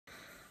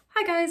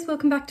Hi guys,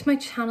 welcome back to my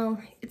channel.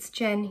 It's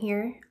Jen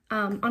here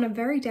on a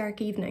very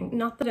dark evening.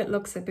 Not that it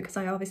looks it because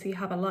I obviously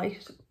have a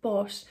light,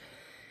 but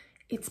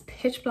it's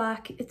pitch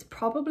black. It's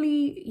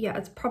probably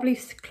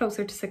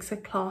closer to 6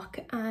 o'clock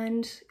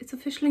and it's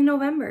officially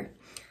November.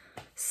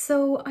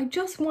 So I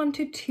just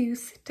wanted to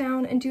sit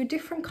down and do a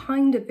different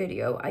kind of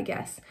video, I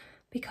guess,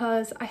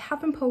 because I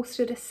haven't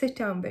posted a sit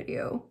down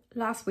video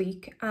last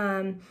week.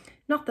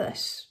 Not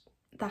that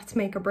that's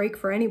make or break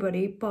for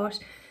anybody, but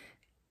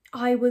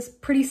I was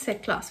pretty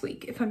sick last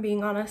week, if I'm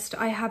being honest.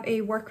 I have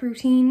a work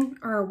routine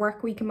or a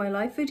work week in my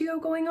life video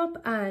going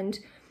up, and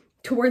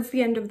towards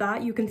the end of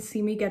that you can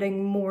see me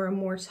getting more and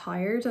more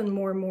tired and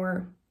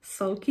more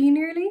sulky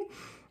nearly,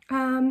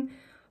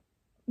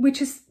 which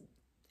is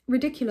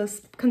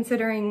ridiculous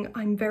considering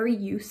I'm very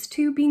used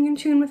to being in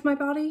tune with my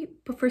body,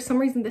 but for some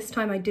reason this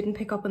time I didn't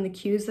pick up on the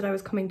cues that I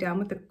was coming down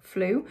with the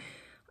flu.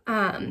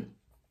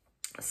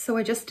 So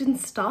I just didn't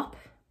stop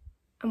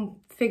and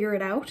figure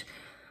it out.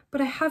 But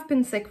I have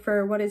been sick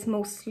for what has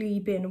mostly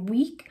been a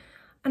week,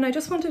 and I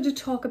just wanted to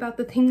talk about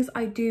the things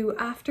I do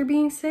after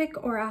being sick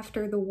or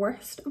after the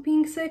worst of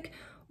being sick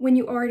when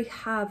you already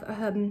have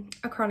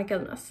a chronic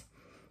illness.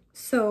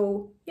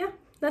 So yeah,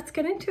 let's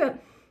get into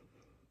it.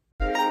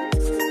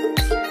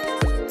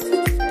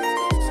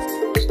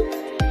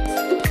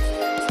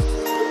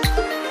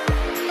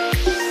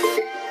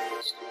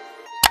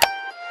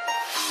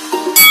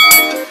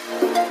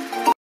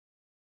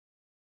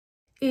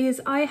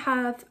 I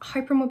have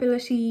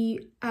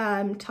hypermobility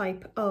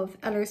type of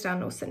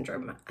Ehlers-Danlos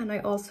syndrome, and I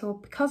also,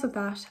 because of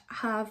that,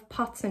 have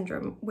POTS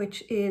syndrome,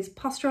 which is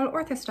postural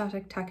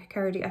orthostatic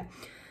tachycardia.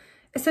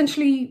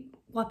 Essentially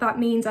what that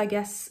means, I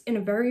guess, in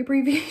a very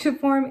abbreviated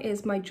form,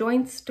 is my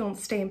joints don't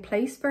stay in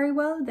place very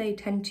well. They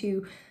tend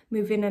to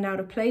move in and out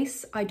of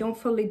place. I don't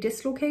fully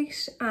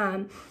dislocate,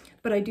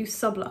 but I do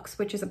sublux,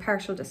 which is a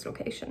partial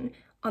dislocation.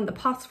 On the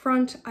POTS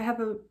front, I have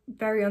a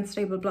very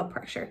unstable blood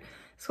pressure.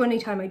 So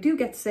anytime I do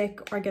get sick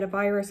or I get a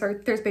virus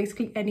or there's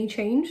basically any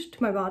change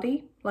to my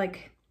body,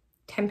 like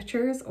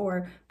temperatures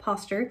or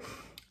posture,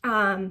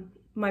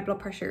 my blood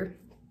pressure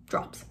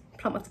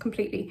plummets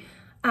completely.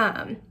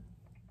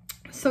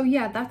 So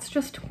yeah, that's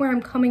just where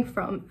I'm coming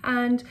from.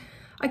 And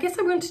I guess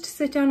I wanted to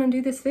sit down and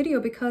do this video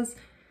because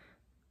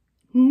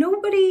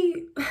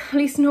nobody, at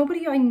least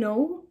nobody I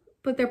know,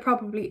 but there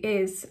probably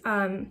is,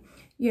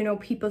 you know,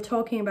 people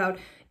talking about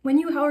when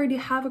you already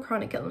have a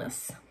chronic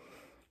illness.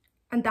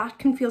 And that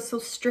can feel so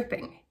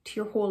stripping to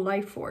your whole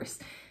life force.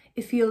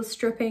 It feels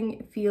stripping.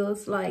 It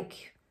feels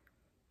like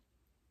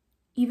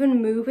even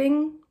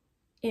moving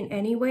in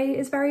any way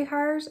is very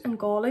hard and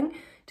galling,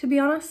 to be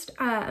honest.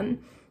 And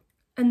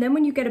then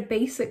when you get a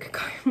basic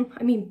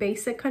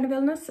kind of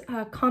illness,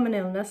 a common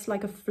illness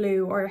like a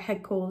flu or a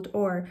head cold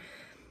or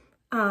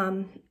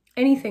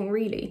anything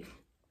really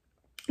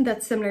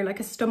that's similar, like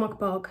a stomach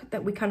bug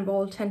that we kind of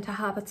all tend to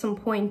have at some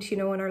point, you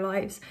know, in our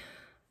lives.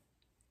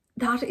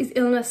 That is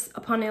illness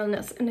upon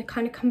illness, and it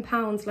kind of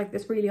compounds like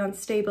this really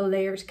unstable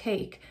layered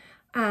cake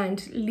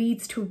and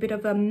leads to a bit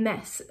of a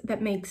mess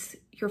that makes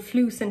your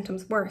flu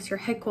symptoms worse, your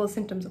head cold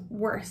symptoms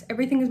worse.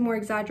 Everything is more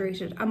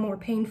exaggerated and more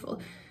painful.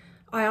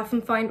 I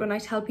often find when I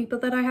tell people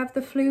that I have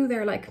the flu,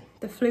 they're like,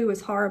 the flu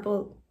is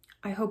horrible,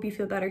 I hope you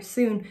feel better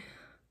soon.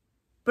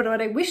 But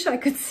what I wish I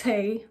could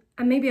say,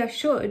 and maybe I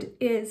should,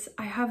 is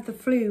I have the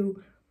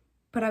flu,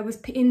 but I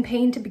was in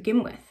pain to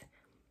begin with.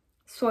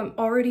 So I'm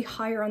already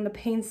higher on the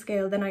pain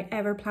scale than I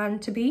ever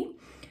planned to be.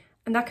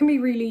 And that can be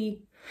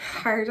really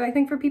hard, I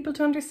think, for people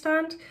to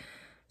understand.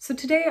 So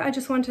today I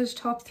just wanted to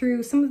talk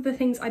through some of the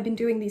things I've been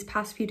doing these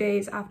past few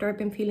days after I've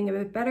been feeling a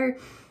bit better,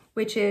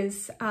 which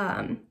is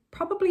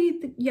probably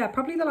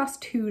the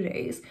last 2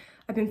 days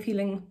I've been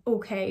feeling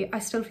okay. I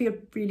still feel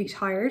really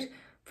tired.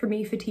 For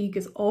me, fatigue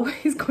is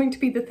always going to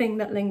be the thing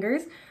that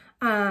lingers.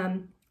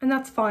 And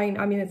that's fine.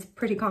 I mean, it's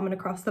pretty common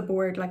across the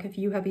board. Like if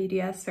you have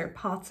EDS or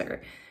POTS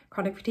or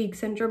chronic fatigue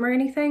syndrome or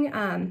anything,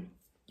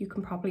 you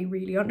can probably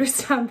really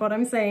understand what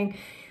I'm saying.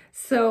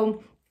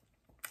 So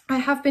I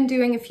have been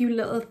doing a few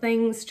little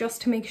things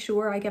just to make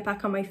sure I get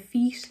back on my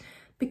feet,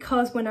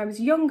 because when I was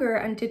younger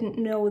and didn't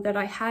know that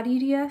I had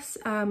EDS,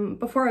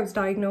 before I was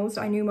diagnosed,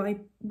 I knew I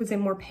was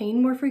in more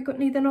pain more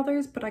frequently than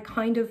others, but I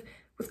kind of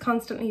was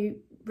constantly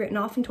written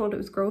off and told it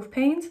was growth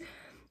pains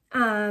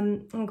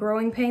and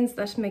growing pains.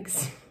 That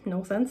makes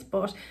no sense,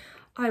 but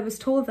I was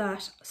told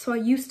that. So I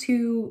used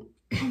to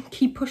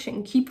keep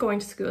pushing, keep going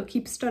to school,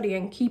 keep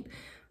studying, keep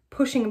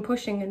pushing and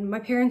pushing. And my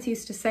parents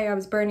used to say I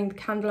was burning the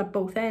candle at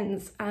both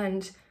ends.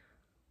 And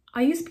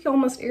I used to be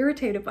almost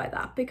irritated by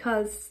that,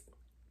 because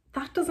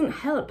that doesn't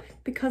help,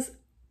 because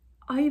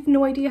I have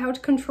no idea how to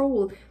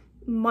control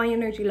my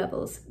energy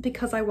levels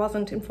because I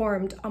wasn't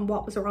informed on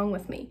what was wrong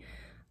with me.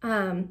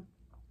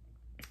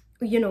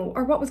 You know,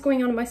 or what was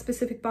going on in my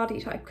specific body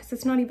type, because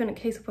it's not even a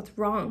case of what's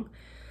wrong.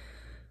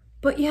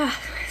 But yeah,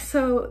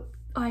 so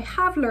I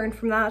have learned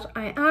from that.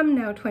 I am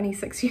now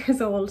 26 years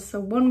old, so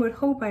one would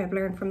hope I have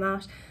learned from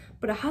that,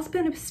 but it has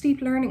been a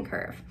steep learning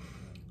curve.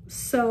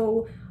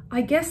 So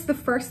I guess the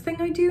first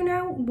thing I do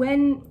now,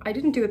 when I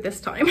didn't do it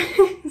this time,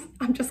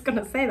 I'm just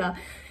gonna say that,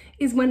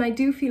 is when I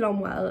do feel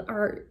unwell,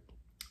 or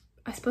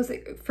I suppose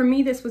for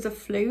me this was a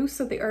flu,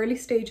 so the early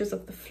stages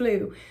of the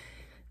flu,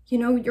 you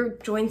know, your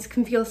joints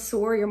can feel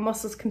sore, your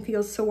muscles can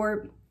feel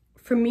sore.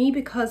 For me,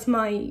 because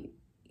I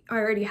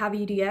already have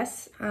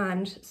EDS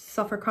and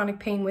suffer chronic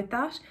pain with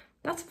that,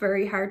 that's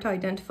very hard to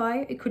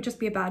identify. It could just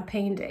be a bad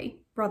pain day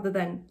rather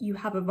than you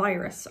have a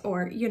virus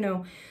or, you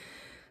know,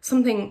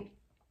 something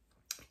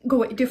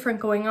different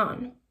going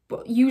on.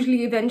 But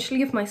usually,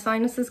 eventually, if my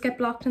sinuses get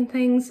blocked and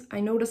things,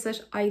 I notice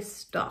it, I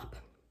stop.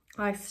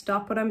 I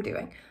stop what I'm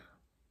doing.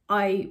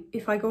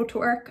 If I go to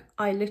work,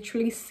 I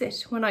literally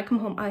sit. When I come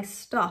home, I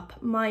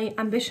stop. My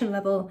ambition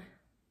level,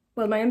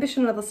 well, my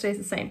ambition level stays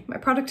the same. My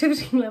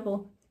productivity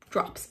level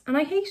drops, and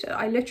I hate it.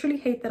 I literally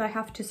hate that I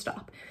have to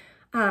stop.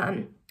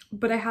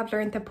 But I have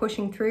learned that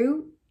pushing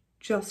through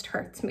just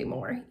hurts me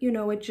more. You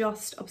know, it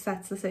just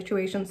upsets the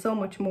situation so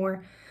much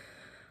more.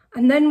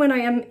 And then when I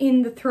am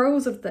in the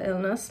throes of the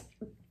illness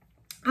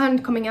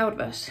and coming out of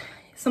it,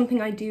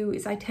 something I do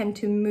is I tend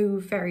to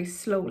move very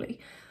slowly.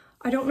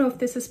 I don't know if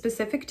this is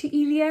specific to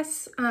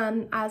EDS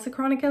as a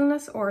chronic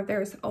illness, or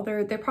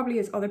there probably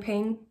is other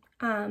pain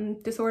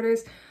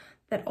disorders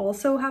that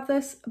also have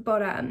this,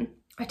 but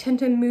I tend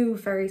to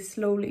move very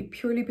slowly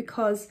purely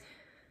because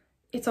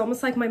it's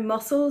almost like my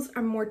muscles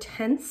are more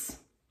tense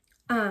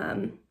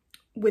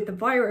with the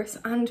virus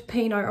and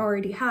pain I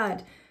already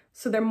had,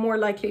 so they're more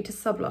likely to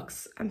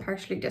sublux and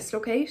partially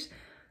dislocate.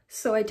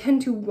 So I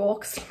tend to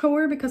walk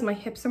slower because my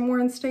hips are more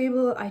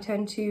unstable. I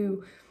tend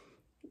to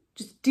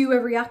just do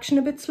every action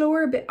a bit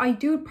slower, but I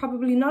do it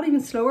probably not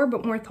even slower,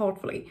 but more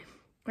thoughtfully.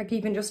 Like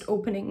even just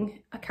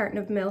opening a carton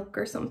of milk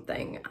or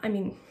something. I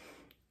mean,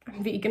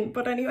 I'm vegan,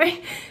 but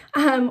anyway,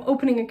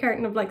 opening a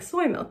carton of like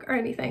soy milk or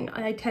anything,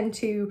 I tend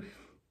to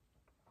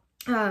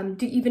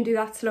do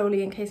that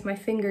slowly in case my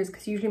fingers,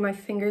 because usually my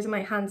fingers and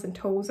my hands and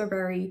toes are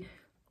very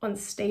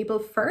unstable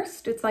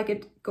first. It's like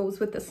it goes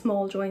with the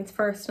small joints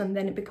first and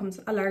then it becomes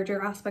a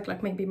larger aspect,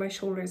 like maybe my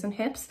shoulders and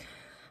hips.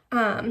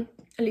 At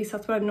least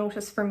that's what I've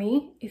noticed for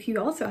me. If you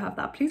also have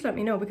that, please let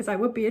me know, because I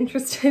would be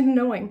interested in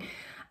knowing.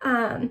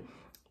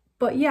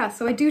 But yeah,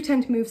 so I do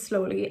tend to move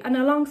slowly. And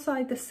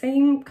alongside the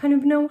same kind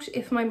of note,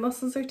 if my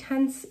muscles are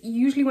tense,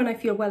 usually when I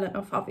feel well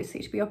enough,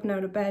 obviously, to be up and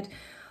out of bed,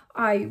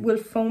 I will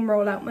foam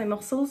roll out my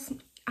muscles.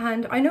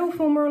 And I know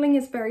foam rolling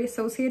is very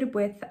associated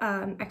with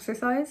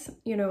exercise,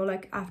 you know,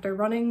 like after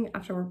running,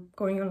 after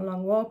going on a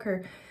long walk,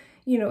 or,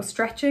 you know,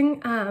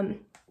 stretching.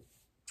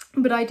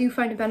 But I do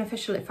find it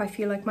beneficial if I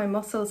feel like my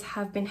muscles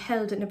have been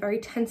held in a very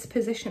tense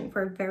position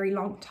for a very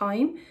long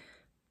time.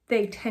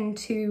 They tend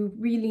to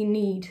really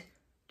need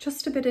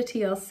just a bit of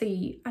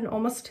TLC, and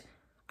almost,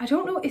 I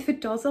don't know if it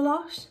does a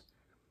lot,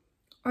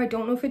 or I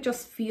don't know if it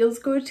just feels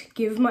good to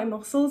give my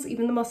muscles,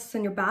 even the muscles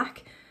in your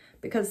back,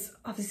 because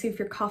obviously if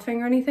you're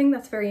coughing or anything,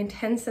 that's very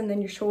intense, and then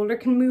your shoulder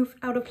can move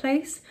out of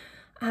place,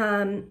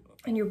 and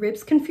your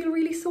ribs can feel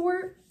really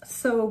sore.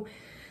 So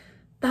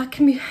that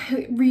can be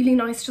really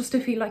nice just to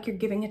feel like you're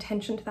giving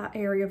attention to that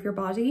area of your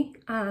body.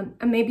 And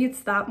maybe it's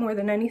that more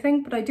than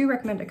anything, but I do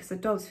recommend it because it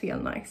does feel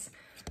nice.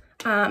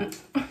 Oh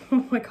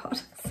my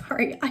God,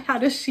 sorry. I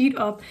had a sheet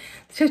up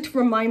to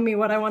remind me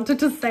what I wanted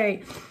to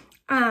say.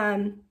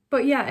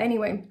 But yeah,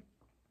 anyway,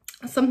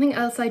 something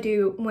else I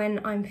do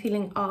when I'm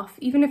feeling off,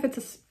 even if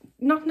it's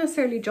not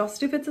necessarily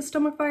just if it's a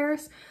stomach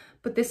virus,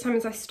 but this time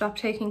is I stop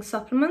taking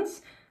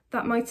supplements.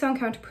 That might sound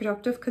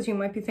counterproductive because you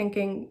might be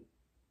thinking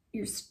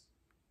your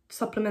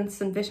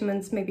supplements and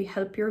vitamins maybe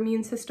help your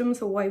immune system,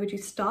 so why would you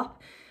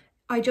stop?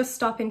 I just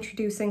stop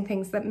introducing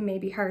things that may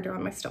be harder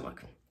on my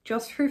stomach,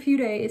 just for a few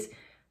days.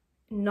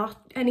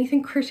 Not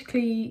anything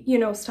critically, you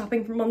know,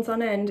 stopping for months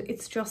on end.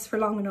 It's just for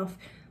long enough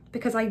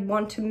because I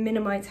want to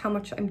minimize how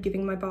much I'm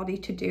giving my body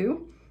to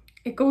do.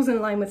 It goes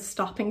in line with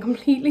stopping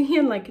completely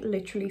and like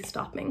literally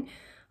stopping,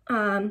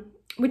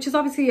 which is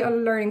obviously a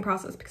learning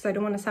process because I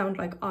don't want to sound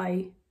like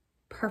I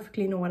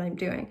perfectly know what I'm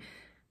doing.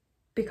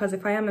 Because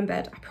if I am in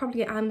bed, I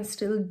probably am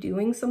still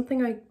doing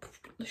something I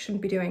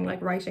shouldn't be doing,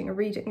 like writing or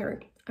reading,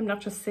 or I'm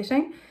not just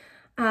sitting.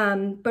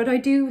 But I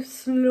do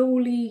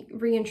slowly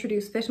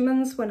reintroduce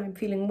vitamins when I'm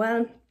feeling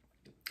well.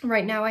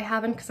 Right now I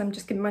haven't because I'm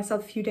just giving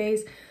myself a few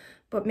days,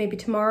 but maybe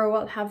tomorrow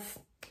I'll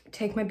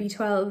take my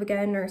B12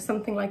 again or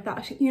something like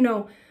that, you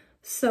know.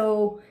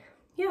 So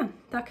yeah,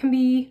 that can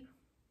be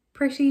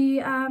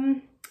pretty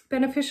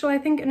beneficial, I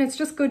think. And it's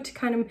just good to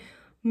kind of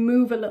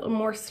move a little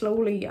more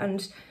slowly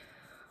and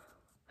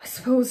I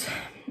suppose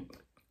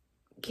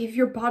give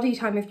your body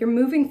time. If you're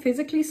moving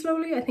physically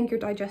slowly, I think your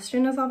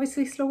digestion is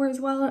obviously slower as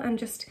well, and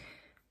just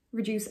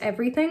reduce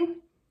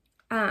everything.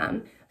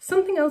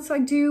 Something else I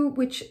do,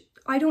 which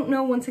I don't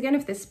know, once again,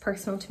 if this is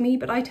personal to me,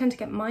 but I tend to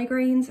get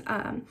migraines.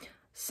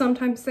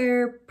 Sometimes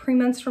they're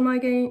premenstrual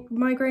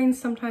migraines,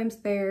 sometimes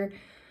they're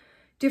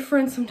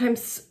different,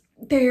 sometimes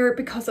they're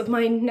because of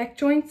my neck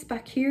joints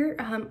back here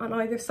on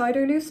either side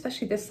are loose,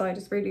 especially this side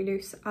is really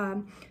loose.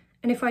 And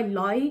if I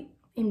lie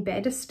in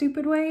bed a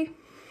stupid way,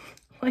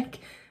 like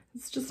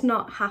it's just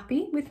not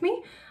happy with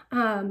me,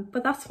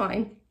 but that's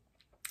fine.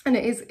 And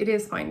it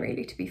is fine,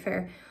 really, to be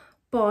fair.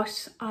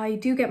 but I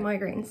do get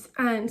migraines,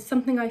 and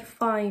something I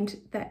find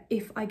that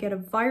if I get a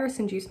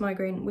virus-induced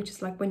migraine, which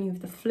is like when you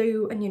have the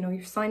flu and you know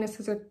your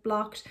sinuses are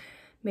blocked,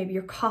 maybe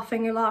you're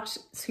coughing a lot,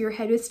 so your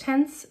head is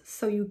tense,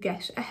 so you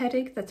get a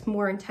headache that's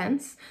more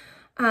intense.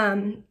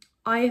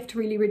 I have to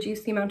really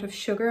reduce the amount of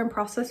sugar and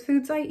processed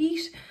foods I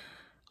eat.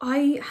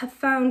 I have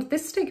found,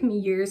 this has taken me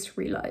years to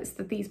realise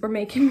that these were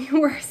making me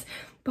worse,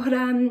 but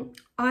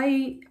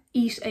I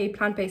eat a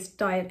plant-based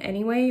diet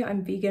anyway.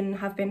 I'm vegan,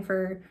 have been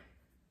for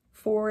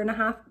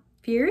 4.5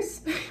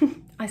 years,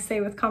 I say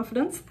with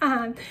confidence.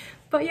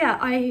 But yeah,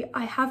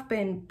 I have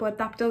been, but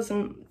that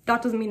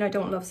doesn't mean I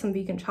don't love some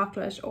vegan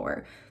chocolate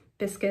or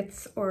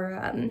biscuits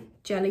or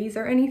jellies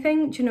or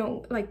anything. Do you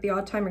know, like the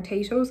odd time or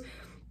Tato's.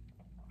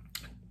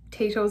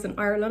 Tato's in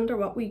Ireland are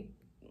what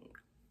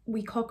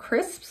we call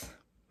crisps.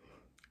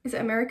 Is it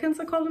Americans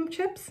that call them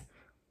chips?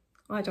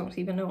 I don't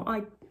even know.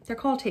 They're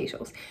called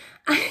Tato's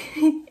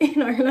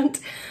in Ireland.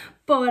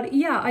 But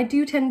yeah, I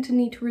do tend to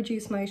need to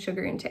reduce my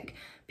sugar intake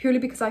purely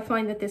because I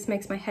find that this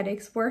makes my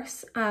headaches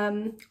worse.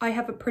 I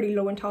have a pretty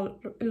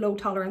low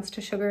tolerance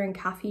to sugar and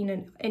caffeine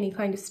and any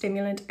kind of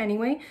stimulant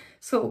anyway,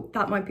 so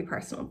that might be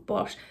personal,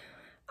 but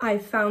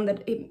I've found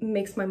that it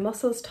makes my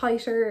muscles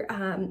tighter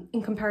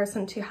in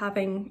comparison to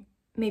having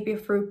maybe a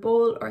fruit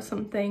bowl or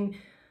something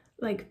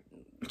like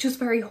just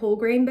very whole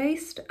grain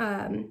based,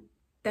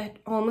 that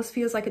almost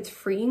feels like it's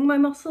freeing my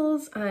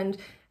muscles and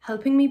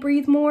helping me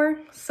breathe more.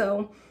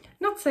 So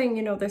not saying,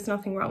 you know, there's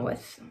nothing wrong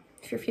with,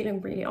 if you're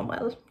feeling really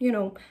unwell, you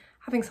know,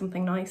 having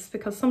something nice,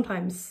 because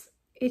sometimes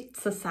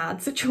it's a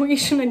sad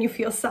situation and you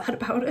feel sad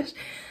about it.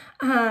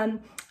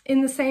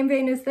 In the same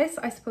vein as this,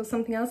 I suppose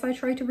something else I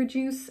try to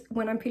reduce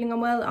when I'm feeling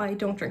unwell, I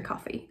don't drink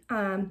coffee.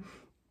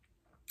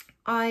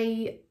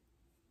 I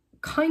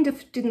kind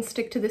of didn't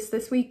stick to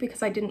this week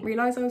because I didn't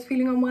realise I was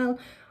feeling unwell.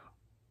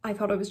 I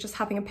thought I was just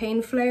having a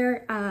pain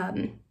flare.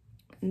 And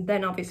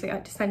then obviously I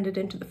descended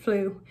into the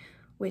flu,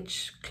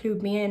 which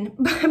clued me in.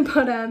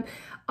 But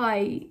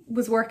I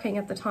was working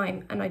at the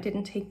time and I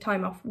didn't take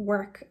time off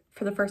work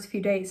for the first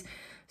few days.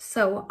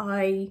 So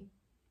I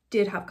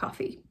did have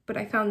coffee, but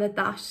I found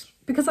that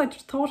because I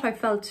just thought I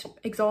felt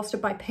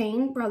exhausted by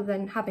pain rather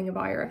than having a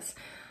virus.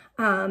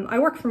 I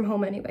work from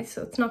home anyway,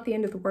 so it's not the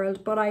end of the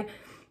world, but I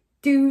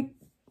do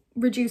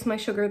reduce my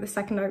sugar the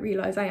second I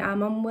realise I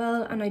am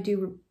unwell, and I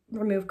do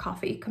remove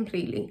coffee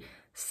completely,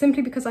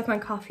 simply because I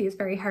find coffee is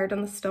very hard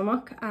on the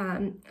stomach,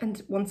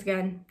 and once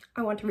again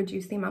I want to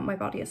reduce the amount my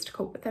body has to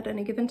cope with at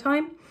any given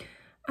time.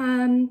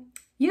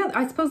 Yeah,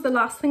 I suppose the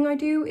last thing I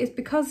do is,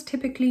 because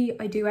typically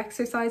I do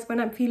exercise when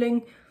I'm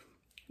feeling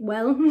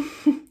well,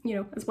 you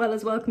know, as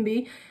well can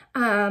be.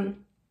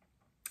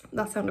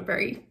 That sounded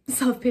very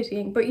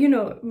self-pitying, but you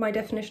know, my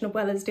definition of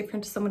well is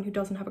different to someone who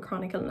doesn't have a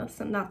chronic illness,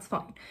 and that's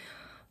fine.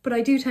 But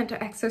I do tend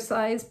to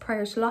exercise.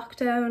 Prior to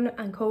lockdown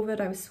and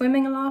COVID, I was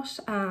swimming a lot,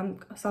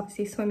 because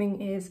obviously swimming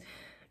is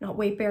not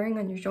weight bearing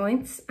on your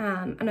joints,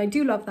 and I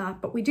do love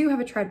that. But we do have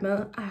a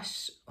treadmill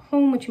at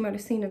home, which you might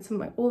have seen in some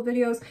of my old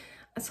videos,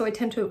 so I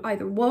tend to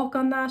either walk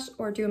on that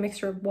or do a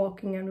mixture of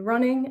walking and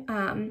running,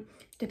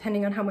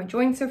 depending on how my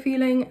joints are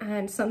feeling.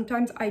 And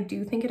sometimes I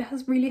do think it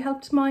has really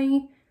helped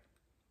my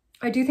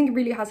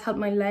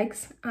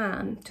legs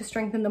to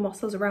strengthen the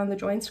muscles around the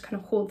joints to kind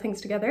of hold things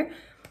together.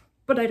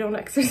 But I don't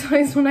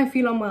exercise when I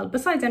feel unwell.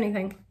 Besides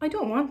anything, I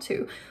don't want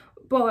to,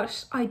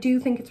 but I do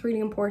think it's really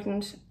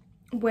important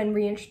when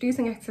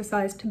reintroducing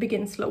exercise to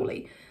begin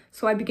slowly.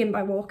 So I begin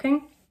by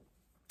walking,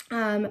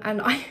 and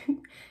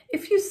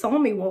if you saw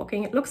me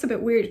walking, it looks a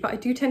bit weird, but I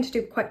do tend to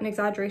do quite an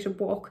exaggerated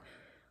walk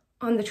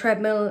on the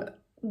treadmill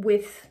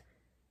with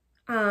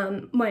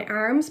my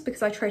arms,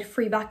 because I try to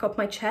free back up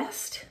my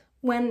chest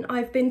when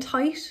I've been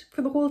tight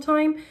for the whole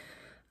time.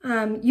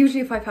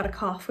 Usually if I've had a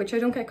cough, which I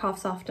don't get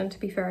coughs often, to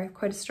be fair, I have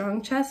quite a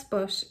strong chest,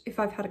 but if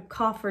I've had a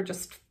cough or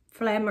just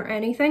phlegm or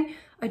anything,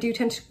 I do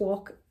tend to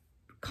walk,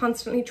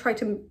 constantly try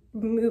to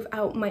move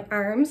out my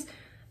arms,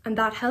 and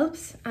that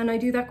helps. And I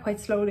do that quite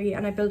slowly,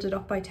 and I build it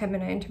up by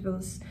 10-minute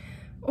intervals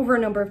over a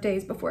number of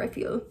days before I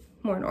feel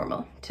more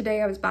normal.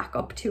 Today I was back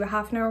up to a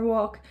half-an-hour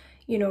walk.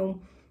 You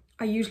know,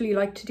 I usually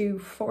like to do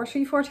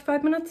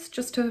 40-45 minutes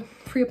just to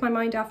free up my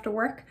mind after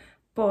work,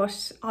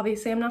 but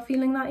obviously I'm not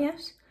feeling that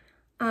yet.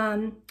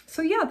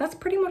 So yeah, that's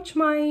pretty much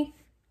my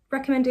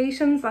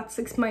recommendations.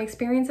 That's my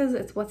experiences.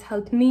 It's what's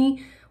helped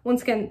me.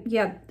 Once again,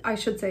 yeah, I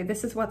should say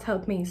this is what's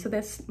helped me. So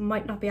this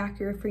might not be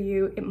accurate for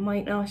you. It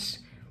might not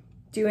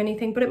do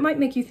anything, but it might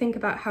make you think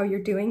about how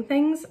you're doing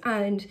things,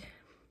 and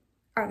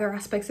are there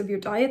aspects of your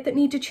diet that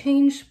need to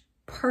change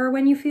per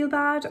when you feel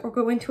bad or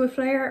go into a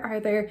flare? Are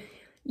there,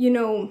 you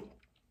know,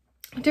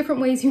 different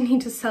ways you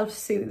need to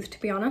self-soothe, to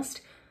be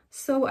honest.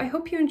 So I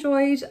hope you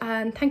enjoyed,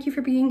 and thank you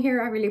for being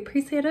here. I really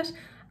appreciate it.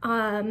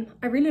 I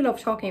really love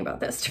talking about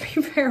this, to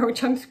be fair,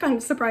 which I'm kind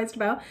of surprised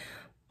about.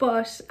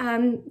 But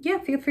yeah,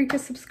 feel free to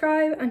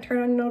subscribe and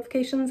turn on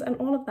notifications and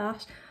all of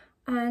that,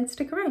 and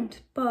stick around.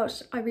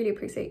 But I really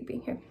appreciate you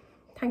being here.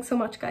 Thanks so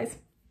much, guys.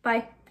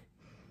 Bye.